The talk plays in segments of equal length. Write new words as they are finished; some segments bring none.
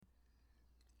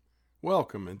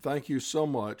Welcome, and thank you so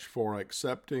much for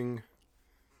accepting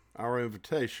our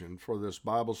invitation for this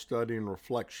Bible study and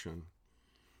reflection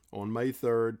on May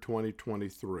 3rd,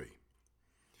 2023.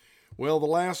 Well, the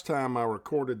last time I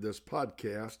recorded this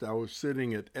podcast, I was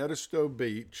sitting at Edisto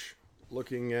Beach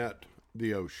looking at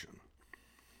the ocean.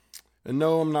 And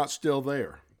no, I'm not still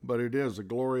there, but it is a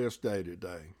glorious day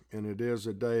today, and it is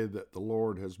a day that the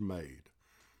Lord has made.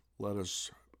 Let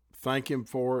us thank Him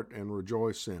for it and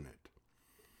rejoice in it.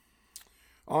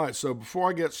 All right, so before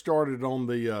I get started on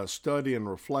the study and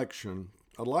reflection,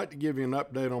 I'd like to give you an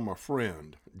update on my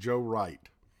friend, Joe Wright.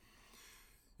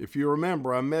 If you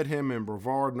remember, I met him in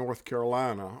Brevard, North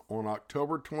Carolina on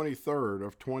October 23rd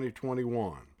of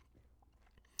 2021.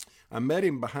 I met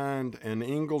him behind an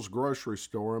Ingles grocery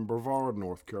store in Brevard,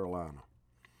 North Carolina.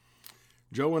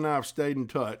 Joe and I have stayed in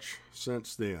touch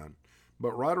since then,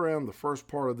 but right around the first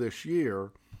part of this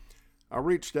year, I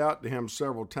reached out to him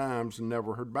several times and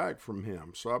never heard back from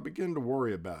him, so I began to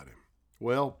worry about him.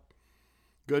 Well,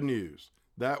 good news.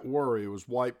 That worry was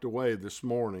wiped away this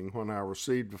morning when I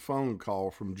received a phone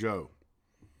call from Joe.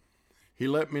 He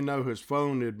let me know his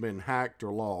phone had been hacked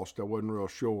or lost. I wasn't real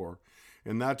sure,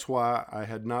 and that's why I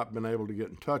had not been able to get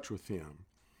in touch with him.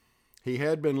 He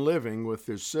had been living with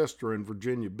his sister in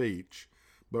Virginia Beach,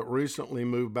 but recently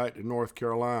moved back to North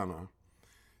Carolina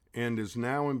and is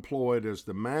now employed as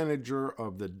the manager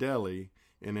of the deli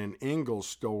in an Ingles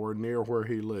store near where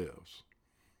he lives.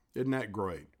 Isn't that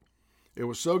great? It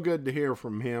was so good to hear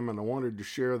from him, and I wanted to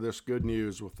share this good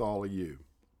news with all of you.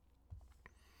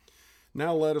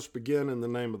 Now let us begin in the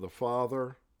name of the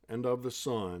Father, and of the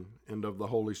Son, and of the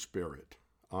Holy Spirit.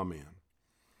 Amen.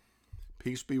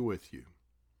 Peace be with you.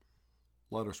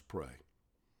 Let us pray.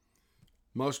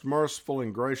 Most merciful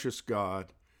and gracious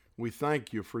God, we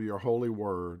thank you for your holy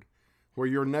word, where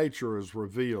your nature is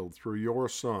revealed through your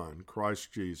Son,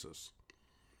 Christ Jesus.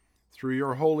 Through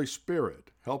your Holy Spirit,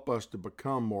 help us to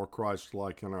become more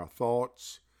Christ-like in our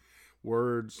thoughts,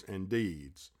 words, and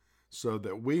deeds, so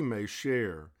that we may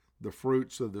share the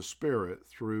fruits of the Spirit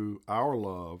through our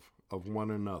love of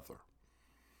one another.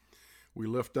 We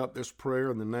lift up this prayer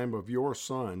in the name of your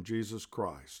Son, Jesus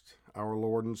Christ, our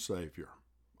Lord and Savior.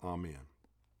 Amen.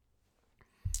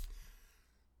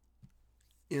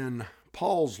 In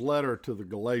Paul's letter to the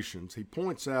Galatians, he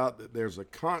points out that there's a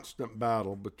constant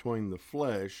battle between the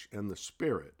flesh and the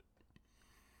spirit.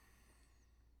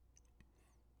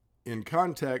 In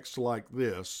contexts like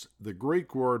this, the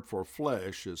Greek word for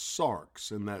flesh is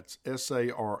sarx, and that's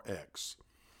S-A-R-X.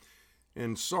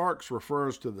 And sarx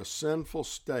refers to the sinful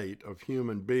state of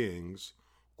human beings,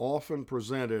 often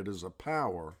presented as a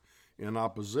power in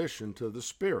opposition to the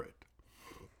spirit.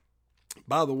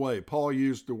 By the way, Paul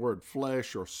used the word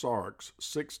flesh or sarx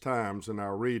 6 times in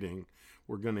our reading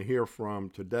we're going to hear from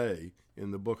today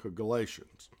in the book of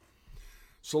Galatians.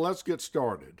 So let's get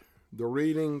started. The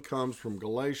reading comes from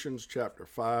Galatians chapter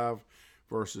 5,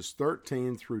 verses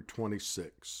 13 through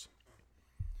 26.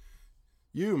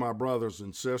 You, my brothers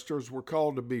and sisters, were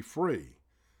called to be free,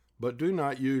 but do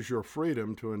not use your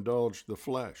freedom to indulge the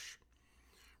flesh.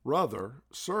 Rather,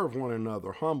 serve one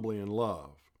another humbly in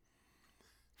love.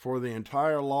 For the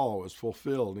entire law is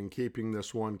fulfilled in keeping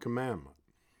this one commandment: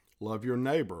 love your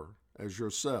neighbor as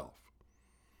yourself.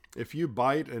 If you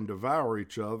bite and devour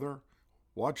each other,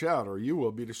 watch out, or you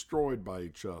will be destroyed by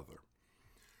each other.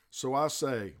 So I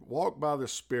say, walk by the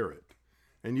Spirit,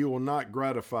 and you will not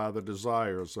gratify the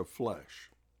desires of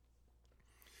flesh.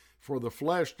 For the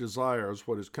flesh desires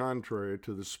what is contrary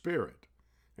to the Spirit,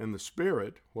 and the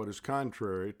Spirit what is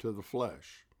contrary to the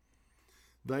flesh.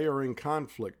 They are in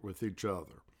conflict with each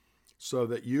other, so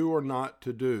that you are not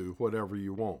to do whatever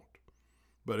you want.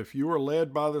 But if you are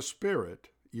led by the Spirit,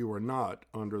 you are not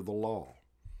under the law.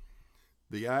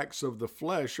 The acts of the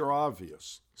flesh are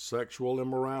obvious: sexual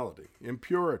immorality,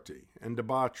 impurity and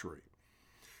debauchery,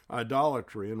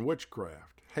 idolatry and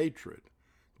witchcraft, hatred,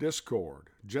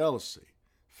 discord, jealousy,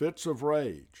 fits of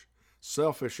rage,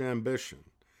 selfish ambition,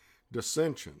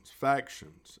 dissensions,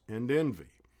 factions, and envy,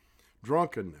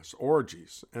 drunkenness,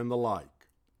 orgies, and the like.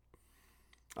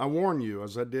 I warn you,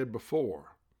 as I did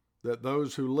before, that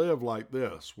those who live like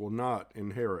this will not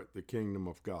inherit the kingdom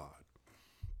of God.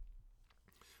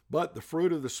 But the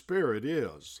fruit of the Spirit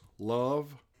is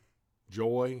love,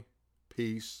 joy,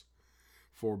 peace,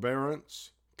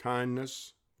 forbearance,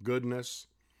 kindness, goodness,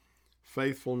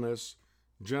 faithfulness,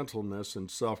 gentleness, and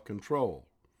self-control.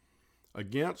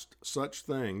 Against such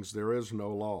things there is no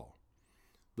law.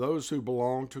 Those who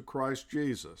belong to Christ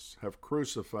Jesus have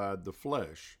crucified the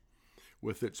flesh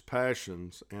with its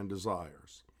passions and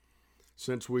desires.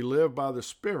 Since we live by the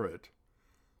Spirit,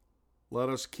 let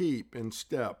us keep in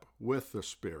step with the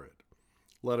Spirit.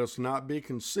 Let us not be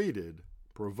conceited,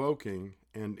 provoking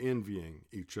and envying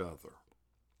each other.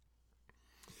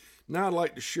 Now I'd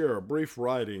like to share a brief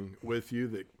writing with you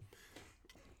that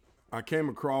I came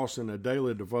across in a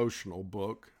daily devotional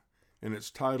book, and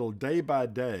it's titled Day by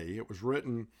Day. It was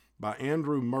written by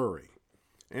Andrew Murray.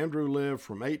 Andrew lived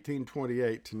from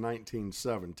 1828 to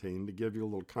 1917, to give you a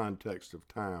little context of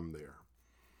time there.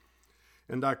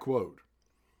 And I quote,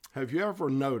 "Have you ever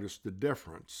noticed the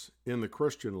difference in the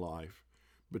Christian life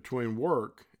between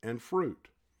work and fruit?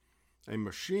 A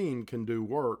machine can do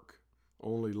work,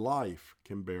 only life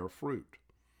can bear fruit.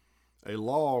 A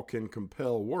law can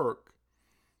compel work,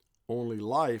 only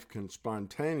life can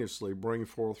spontaneously bring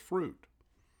forth fruit.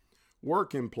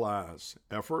 Work implies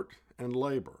effort and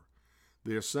labor.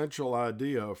 The essential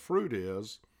idea of fruit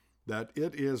is that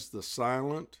it is the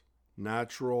silent,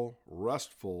 natural,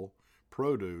 restful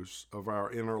produce of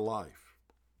our inner life.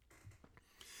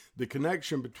 The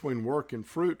connection between work and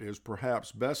fruit is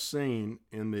perhaps best seen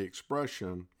in the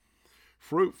expression,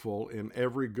 fruitful in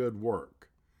every good work,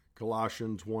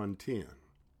 Colossians 1:10.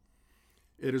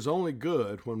 It is only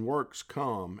good when works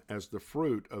come as the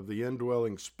fruit of the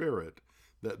indwelling Spirit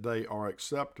that they are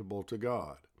acceptable to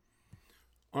God.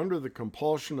 Under the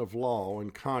compulsion of law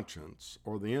and conscience,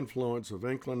 or the influence of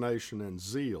inclination and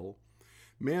zeal,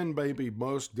 men may be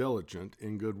most diligent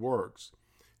in good works,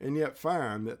 and yet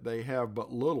find that they have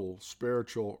but little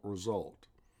spiritual result.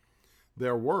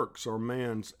 Their works are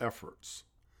man's efforts,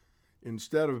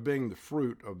 instead of being the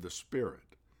fruit of the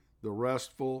Spirit, the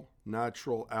restful,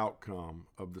 natural outcome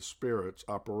of the Spirit's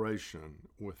operation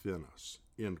within us."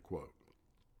 End quote.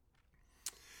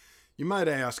 You might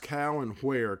ask, how and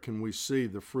where can we see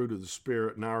the fruit of the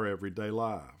Spirit in our everyday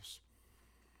lives?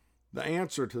 The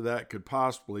answer to that could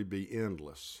possibly be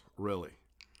endless, really.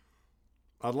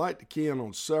 I'd like to key in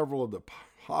on several of the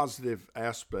positive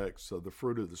aspects of the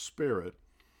fruit of the Spirit,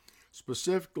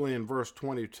 specifically in verse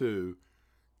 22,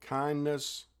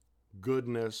 kindness,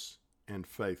 goodness, and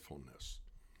faithfulness.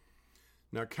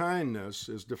 Now, kindness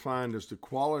is defined as the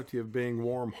quality of being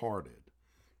warm-hearted,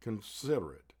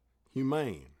 considerate,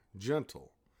 humane,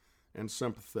 gentle, and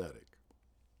sympathetic.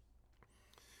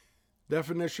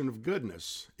 Definition of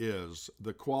goodness is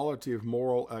the quality of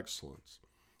moral excellence,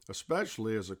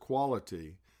 especially as a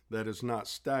quality that is not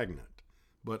stagnant,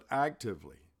 but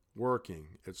actively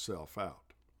working itself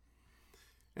out.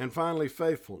 And finally,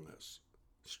 faithfulness,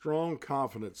 strong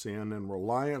confidence in and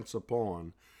reliance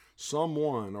upon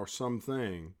someone or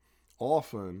something,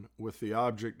 often with the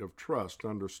object of trust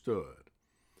understood.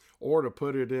 Or to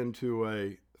put it into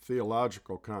a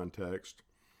theological context,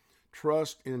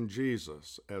 trust in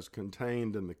Jesus as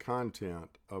contained in the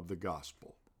content of the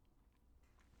gospel.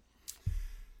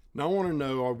 Now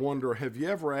I wonder, have you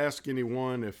ever asked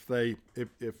anyone if they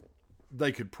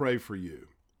could pray for you,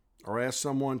 or asked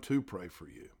someone to pray for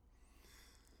you?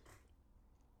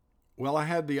 Well, I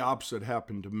had the opposite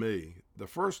happen to me. The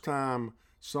first time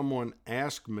someone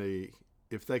asked me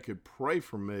if they could pray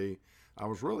for me, I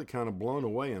was really kind of blown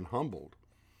away and humbled.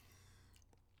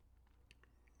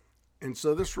 And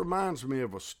so this reminds me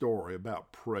of a story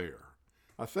about prayer.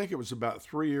 I think it was about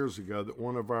 3 years ago that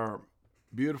one of our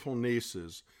beautiful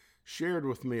nieces shared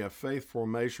with me a faith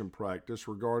formation practice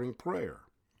regarding prayer.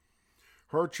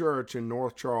 Her church in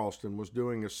North Charleston was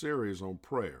doing a series on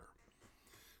prayer.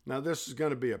 Now, this is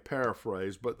going to be a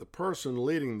paraphrase, but the person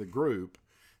leading the group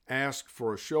asked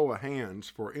for a show of hands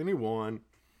for anyone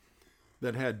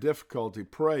that had difficulty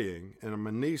praying, and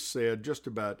my niece said just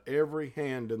about every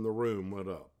hand in the room went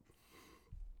up.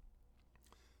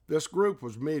 This group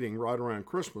was meeting right around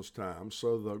Christmas time,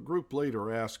 so the group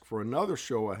leader asked for another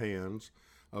show of hands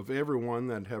of everyone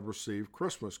that had received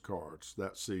Christmas cards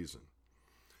that season.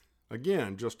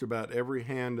 Again, just about every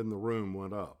hand in the room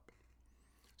went up.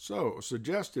 So it was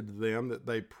suggested to them that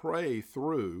they pray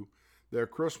through their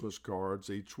Christmas cards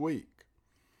each week.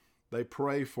 They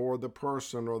pray for the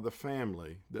person or the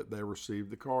family that they received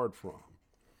the card from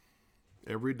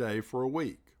every day for a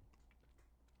week.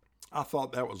 I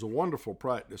thought that was a wonderful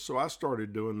practice, so I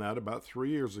started doing that about 3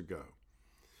 years ago.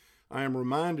 I am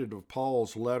reminded of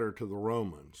Paul's letter to the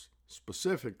Romans,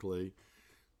 specifically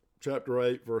chapter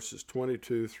 8, verses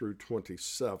 22 through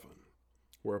 27,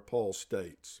 where Paul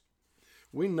states,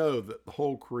 "We know that the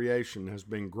whole creation has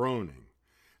been groaning,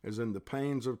 as in the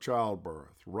pains of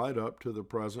childbirth, right up to the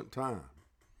present time.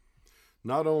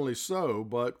 Not only so,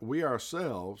 but we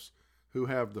ourselves, who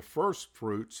have the first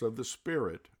fruits of the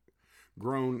Spirit,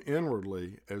 groan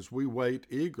inwardly as we wait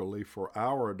eagerly for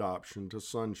our adoption to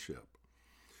sonship,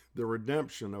 the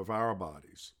redemption of our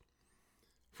bodies.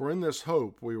 For in this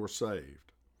hope we were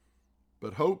saved.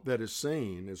 But hope that is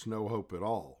seen is no hope at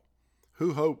all.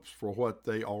 Who hopes for what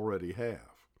they already have?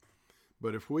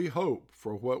 But if we hope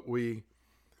for what we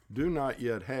do not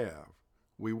yet have,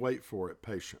 we wait for it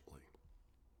patiently.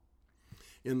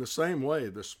 In the same way,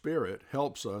 the Spirit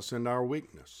helps us in our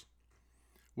weakness.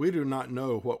 We do not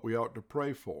know what we ought to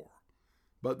pray for,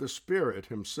 but the Spirit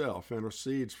himself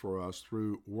intercedes for us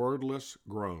through wordless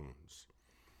groans.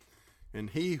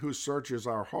 And he who searches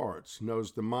our hearts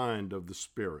knows the mind of the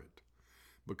Spirit,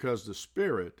 because the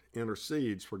Spirit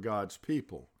intercedes for God's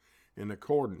people in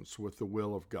accordance with the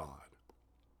will of God.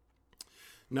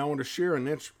 Now I want to share an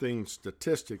interesting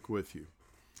statistic with you.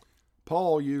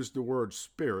 Paul used the word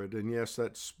spirit, and yes,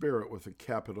 that's spirit with a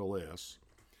capital S,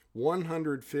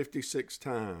 156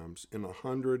 times in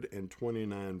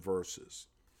 129 verses.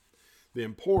 The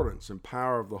importance and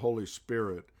power of the Holy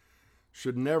Spirit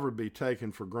should never be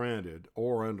taken for granted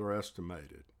or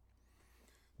underestimated.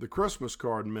 The Christmas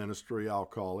card ministry, I'll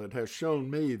call it, has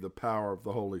shown me the power of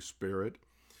the Holy Spirit,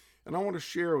 and I want to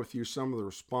share with you some of the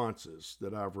responses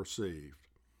that I've received.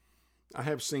 I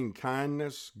have seen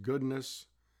kindness, goodness,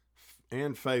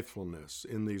 and faithfulness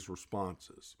in these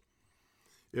responses.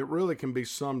 It really can be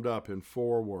summed up in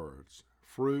 4 words: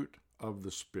 fruit of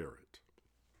the Spirit.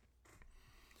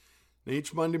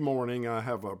 Each Monday morning, I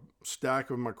have a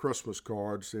stack of my Christmas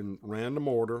cards in random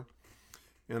order,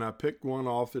 and I pick one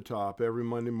off the top every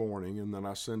Monday morning, and then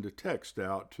I send a text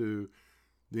out to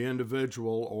the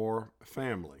individual or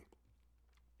family.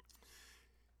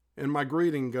 And my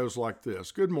greeting goes like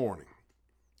this: Good morning.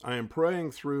 I am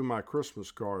praying through my Christmas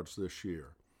cards this year.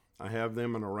 I have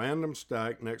them in a random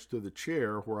stack next to the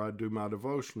chair where I do my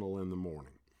devotional in the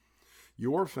morning.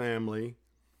 Your family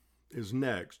is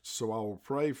next, so I will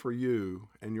pray for you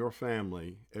and your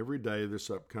family every day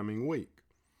this upcoming week.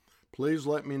 Please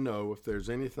let me know if there's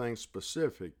anything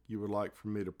specific you would like for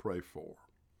me to pray for.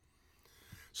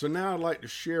 So now I'd like to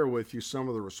share with you some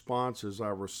of the responses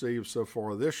I've received so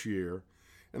far this year,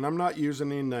 and I'm not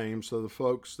using any names, so the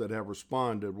folks that have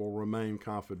responded will remain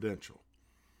confidential.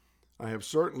 I have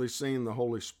certainly seen the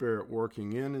Holy Spirit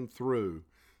working in and through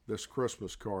this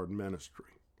Christmas card ministry.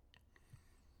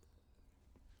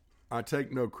 I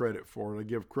take no credit for it. I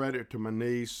give credit to my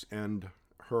niece and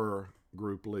her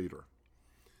group leader.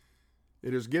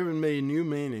 It has given me new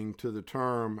meaning to the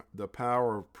term, the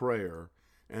power of prayer,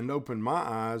 and opened my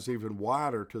eyes even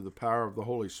wider to the power of the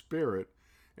Holy Spirit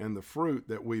and the fruit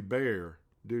that we bear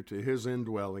due to his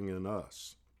indwelling in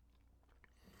us.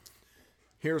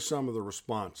 Here's some of the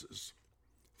responses.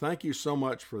 Thank you so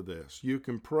much for this. You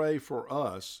can pray for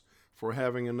us for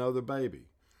having another baby,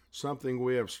 something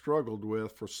we have struggled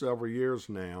with for several years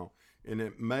now, and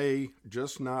it may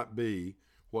just not be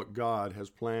what God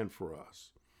has planned for us.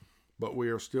 But we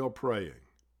are still praying.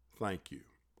 Thank you.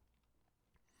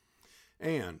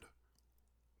 And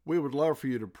we would love for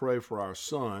you to pray for our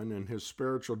son and his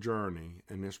spiritual journey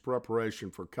and his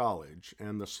preparation for college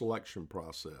and the selection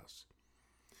process.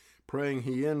 Praying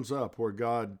he ends up where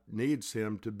God needs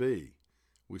him to be.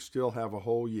 We still have a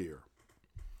whole year.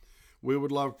 We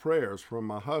would love prayers from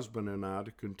my husband and I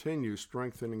to continue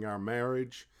strengthening our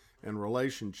marriage and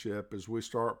relationship as we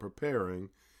start preparing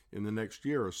in the next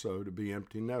year or so to be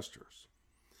empty nesters.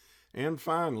 And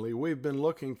finally, we've been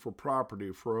looking for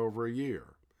property for over a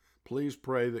year. Please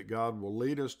pray that God will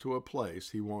lead us to a place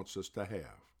he wants us to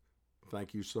have.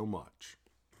 Thank you so much.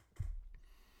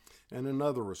 And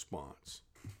another response.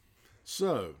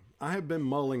 So, I have been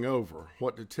mulling over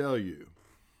what to tell you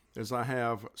as I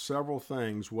have several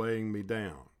things weighing me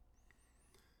down.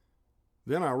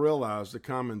 Then I realized the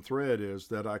common thread is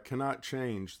that I cannot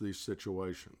change these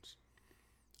situations.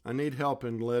 I need help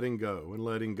in letting go and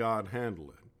letting God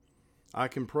handle it. I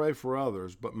can pray for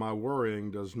others, but my worrying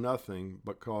does nothing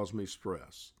but cause me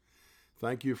stress.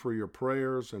 Thank you for your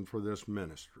prayers and for this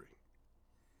ministry.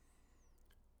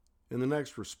 In the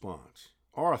next response,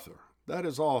 Arthur, that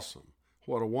is awesome.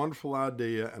 What a wonderful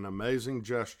idea and amazing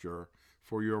gesture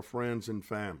for your friends and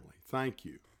family. Thank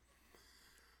you.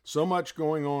 So much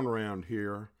going on around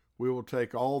here. We will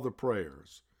take all the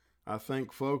prayers. I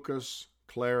think focus,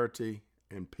 clarity,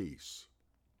 and peace.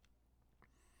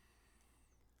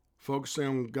 Focusing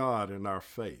on God and our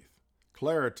faith.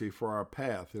 Clarity for our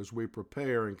path as we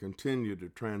prepare and continue to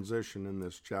transition in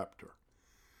this chapter.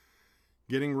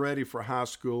 Getting ready for high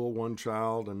school, one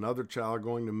child, another child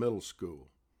going to middle school.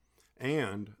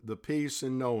 And the peace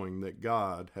in knowing that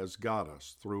God has got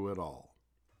us through it all.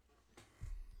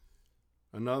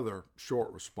 Another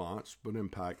short response, but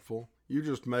impactful. You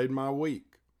just made my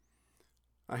week.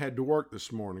 I had to work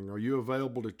this morning. Are you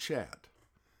available to chat?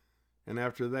 And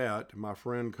after that, my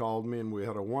friend called me and we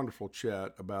had a wonderful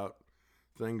chat about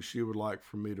things she would like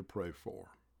for me to pray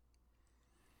for.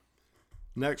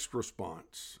 Next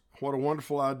response. What a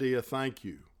wonderful idea. Thank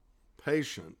you.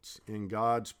 Patience in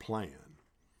God's plan.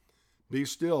 Be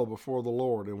still before the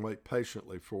Lord and wait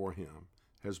patiently for him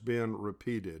has been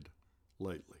repeated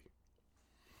lately.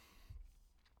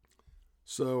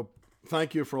 So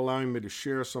thank you for allowing me to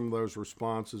share some of those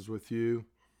responses with you.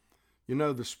 You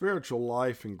know, the spiritual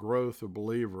life and growth of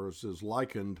believers is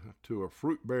likened to a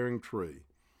fruit-bearing tree.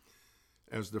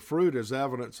 As the fruit is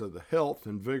evidence of the health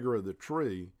and vigor of the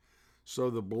tree, so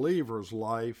the believer's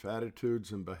life,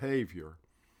 attitudes, and behavior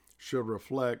should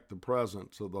reflect the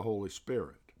presence of the Holy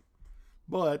Spirit.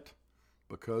 But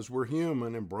because we're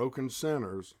human and broken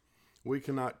sinners, we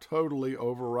cannot totally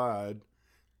override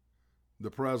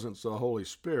the presence of the Holy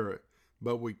Spirit,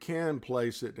 but we can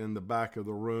place it in the back of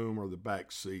the room or the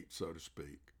back seat, so to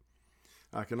speak.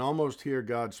 I can almost hear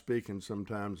God speaking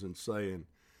sometimes and saying,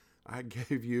 I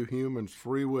gave you humans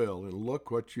free will, and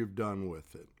look what you've done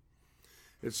with it.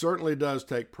 It certainly does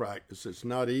take practice. It's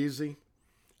not easy.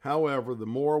 However, the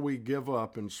more we give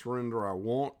up and surrender our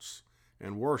wants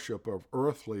and worship of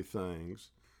earthly things,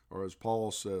 or as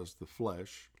Paul says, the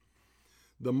flesh,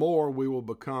 the more we will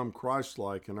become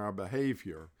Christ-like in our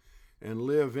behavior and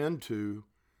live into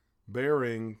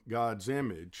bearing God's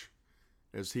image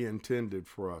as he intended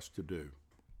for us to do.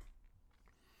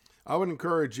 I would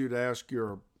encourage you to ask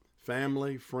your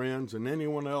family, friends, and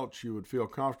anyone else you would feel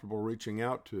comfortable reaching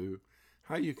out to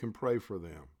how you can pray for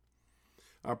them.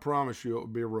 I promise you it will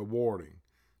be rewarding,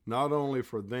 not only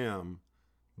for them,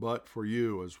 but for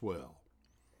you as well.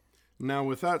 Now,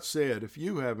 with that said, if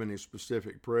you have any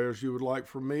specific prayers you would like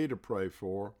for me to pray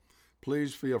for,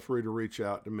 please feel free to reach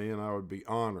out to me, and I would be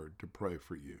honored to pray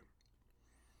for you.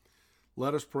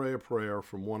 Let us pray a prayer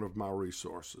from one of my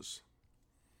resources.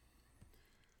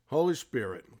 Holy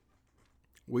Spirit,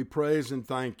 we praise and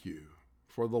thank you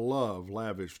for the love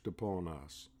lavished upon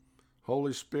us.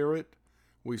 Holy Spirit,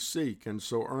 we seek and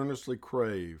so earnestly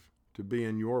crave to be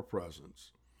in your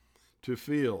presence, to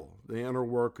feel the inner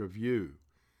work of you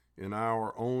in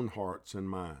our own hearts and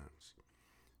minds.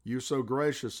 You so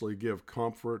graciously give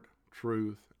comfort,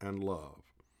 truth, and love.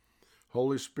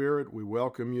 Holy Spirit, we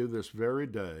welcome you this very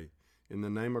day in the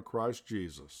name of Christ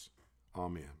Jesus.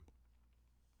 Amen.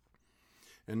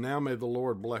 And now may the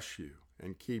Lord bless you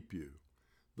and keep you.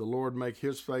 The Lord make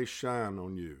his face shine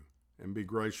on you and be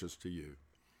gracious to you.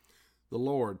 The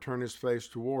Lord turn his face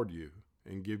toward you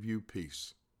and give you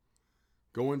peace.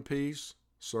 Go in peace,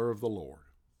 serve the Lord.